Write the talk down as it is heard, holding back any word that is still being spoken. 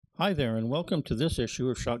Hi there, and welcome to this issue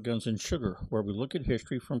of Shotguns and Sugar, where we look at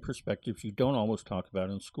history from perspectives you don't always talk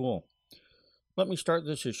about in school. Let me start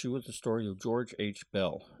this issue with the story of George H.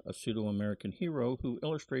 Bell, a pseudo American hero who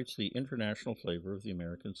illustrates the international flavor of the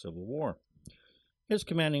American Civil War. His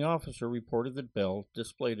commanding officer reported that Bell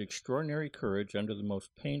displayed extraordinary courage under the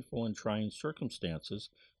most painful and trying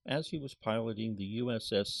circumstances as he was piloting the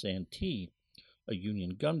USS Santee, a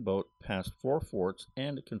Union gunboat, past four forts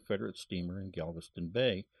and a Confederate steamer in Galveston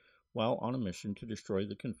Bay, while on a mission to destroy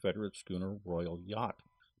the Confederate schooner Royal Yacht.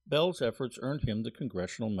 Bell's efforts earned him the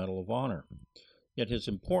Congressional Medal of Honor. Yet his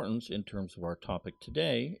importance, in terms of our topic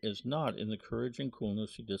today, is not in the courage and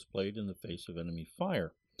coolness he displayed in the face of enemy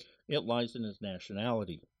fire. It lies in his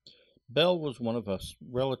nationality. Bell was one of a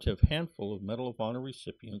relative handful of Medal of Honor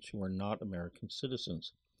recipients who are not American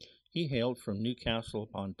citizens. He hailed from Newcastle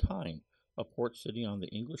upon Tyne, a port city on the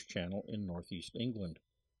English Channel in northeast England.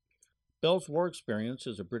 Bell's war experience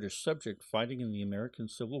as a British subject fighting in the American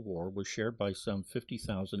Civil War was shared by some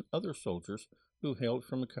 50,000 other soldiers who hailed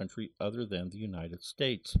from a country other than the United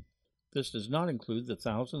States. This does not include the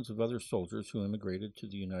thousands of other soldiers who immigrated to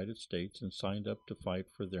the United States and signed up to fight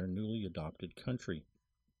for their newly adopted country.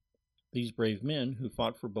 These brave men, who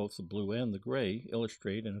fought for both the blue and the gray,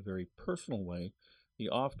 illustrate in a very personal way the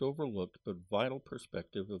oft overlooked but vital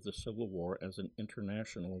perspective of the Civil War as an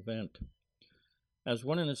international event. As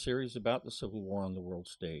one in a series about the Civil War on the world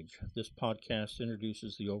stage, this podcast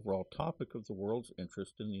introduces the overall topic of the world's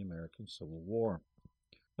interest in the American Civil War.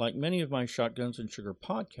 Like many of my Shotguns and Sugar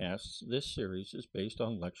podcasts, this series is based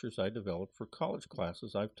on lectures I developed for college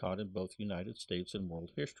classes I've taught in both United States and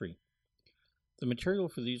world history. The material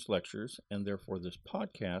for these lectures, and therefore this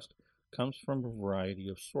podcast, comes from a variety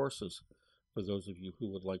of sources. For those of you who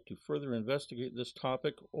would like to further investigate this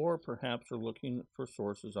topic, or perhaps are looking for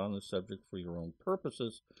sources on the subject for your own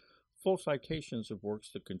purposes, full citations of works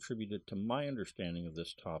that contributed to my understanding of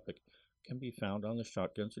this topic can be found on the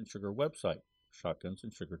Shotguns and Sugar website,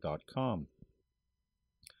 shotgunsandsugar.com.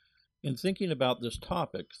 In thinking about this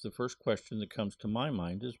topic, the first question that comes to my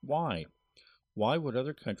mind is why? Why would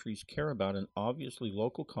other countries care about an obviously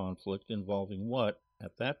local conflict involving what,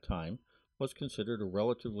 at that time, was considered a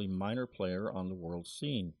relatively minor player on the world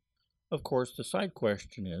scene? Of course, the side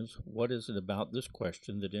question is, what is it about this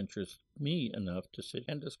question that interests me enough to sit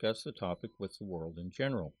and discuss the topic with the world in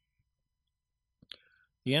general?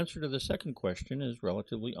 The answer to the second question is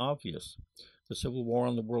relatively obvious. The Civil War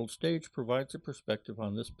on the world stage provides a perspective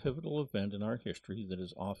on this pivotal event in our history that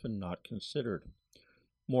is often not considered.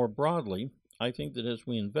 More broadly, I think that as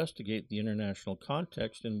we investigate the international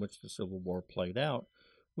context in which the Civil War played out,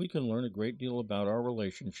 we can learn a great deal about our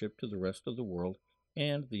relationship to the rest of the world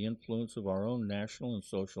and the influence of our own national and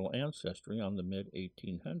social ancestry on the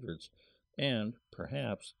mid-1800s, and,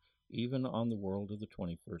 perhaps, even on the world of the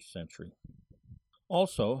 21st century.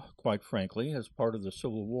 Also, quite frankly, as part of the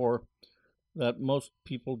Civil War that most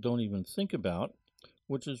people don't even think about,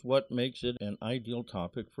 which is what makes it an ideal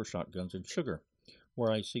topic for Shotguns and Sugar,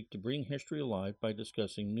 where I seek to bring history alive by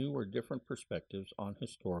discussing new or different perspectives on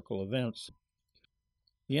historical events.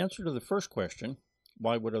 The answer to the first question,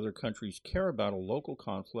 why would other countries care about a local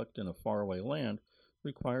conflict in a faraway land,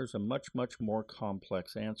 requires a much more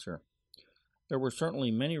complex answer. There were certainly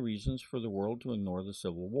many reasons for the world to ignore the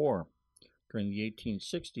Civil War. During the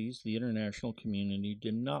 1860s, the international community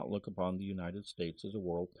did not look upon the United States as a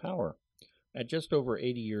world power. At just over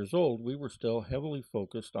 80 years old, we were still heavily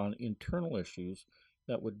focused on internal issues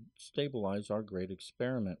that would stabilize our great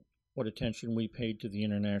experiment. What attention we paid to the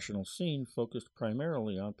international scene focused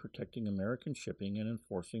primarily on protecting American shipping and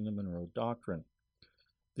enforcing the Monroe Doctrine.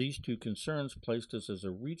 These two concerns placed us as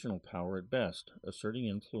a regional power at best, asserting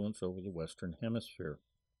influence over the Western Hemisphere.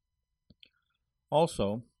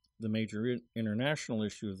 Also, the major international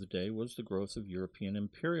issue of the day was the growth of European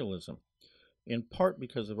imperialism. In part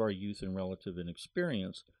because of our youth and relative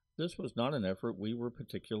inexperience, this was not an effort we were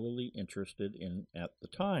particularly interested in at the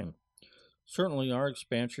time. Certainly, our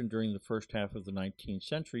expansion during the first half of the 19th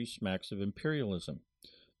century smacks of imperialism.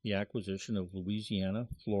 The acquisition of Louisiana,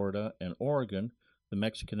 Florida, and Oregon, the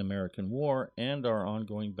Mexican-American War, and our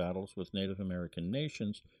ongoing battles with Native American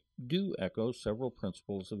nations do echo several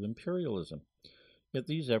principles of imperialism. Yet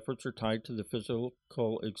these efforts are tied to the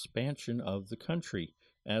physical expansion of the country,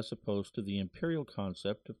 as opposed to the imperial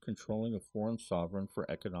concept of controlling a foreign sovereign for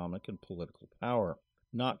economic and political power,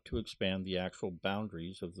 not to expand the actual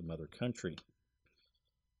boundaries of the mother country.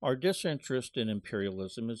 Our disinterest in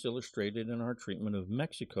imperialism is illustrated in our treatment of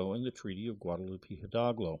Mexico in the Treaty of Guadalupe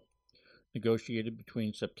Hidalgo. Negotiated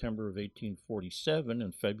between September of 1847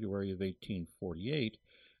 and February of 1848,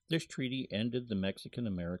 this treaty ended the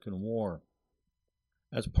Mexican-American War.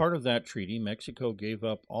 As part of that treaty, Mexico gave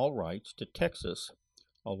up all rights to Texas,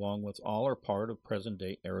 along with all or part of present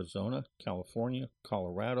day Arizona, California,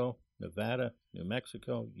 Colorado, Nevada, New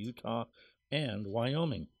Mexico, Utah, and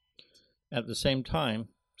Wyoming. At the same time,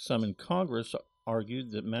 some in Congress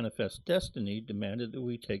argued that Manifest Destiny demanded that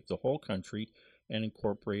we take the whole country and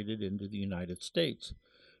incorporate it into the United States.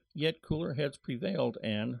 Yet cooler heads prevailed,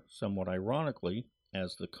 and, somewhat ironically,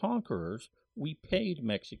 as the conquerors, we paid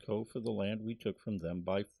Mexico for the land we took from them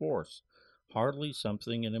by force, hardly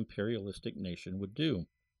something an imperialistic nation would do.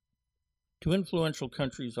 To influential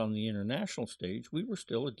countries on the international stage, we were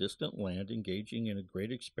still a distant land engaging in a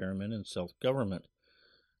great experiment in self government.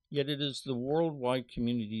 Yet it is the worldwide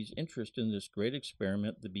community's interest in this great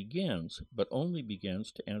experiment that begins, but only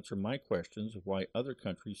begins, to answer my questions of why other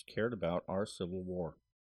countries cared about our Civil War.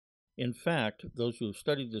 In fact, those who have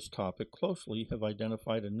studied this topic closely have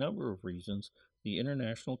identified a number of reasons the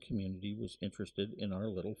international community was interested in our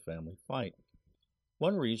little family fight.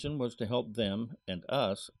 One reason was to help them and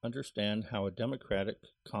us understand how a democratic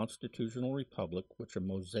constitutional republic, which a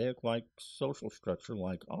mosaic like social structure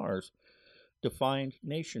like ours, defined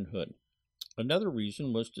nationhood. Another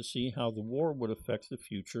reason was to see how the war would affect the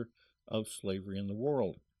future of slavery in the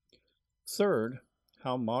world. Third,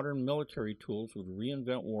 how modern military tools would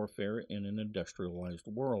reinvent warfare in an industrialized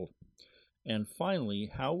world. And finally,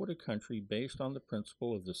 how would a country based on the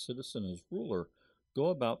principle of the citizen as ruler go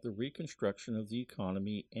about the reconstruction of the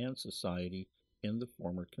economy and society in the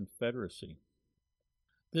former Confederacy?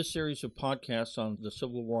 This series of podcasts on the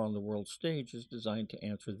Civil War on the world stage is designed to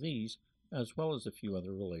answer these, as well as a few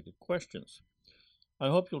other related questions. I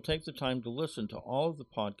hope you'll take the time to listen to all of the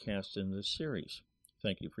podcasts in this series.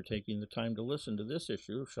 Thank you for taking the time to listen to this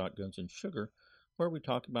issue of Shotguns and Sugar, where we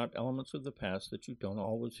talk about elements of the past that you don't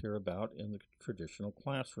always hear about in the traditional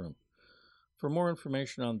classroom. For more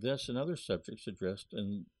information on this and other subjects addressed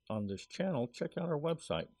on this channel, check out our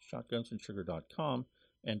website, shotgunsandsugar.com,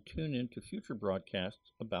 and tune in to future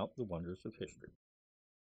broadcasts about the wonders of history.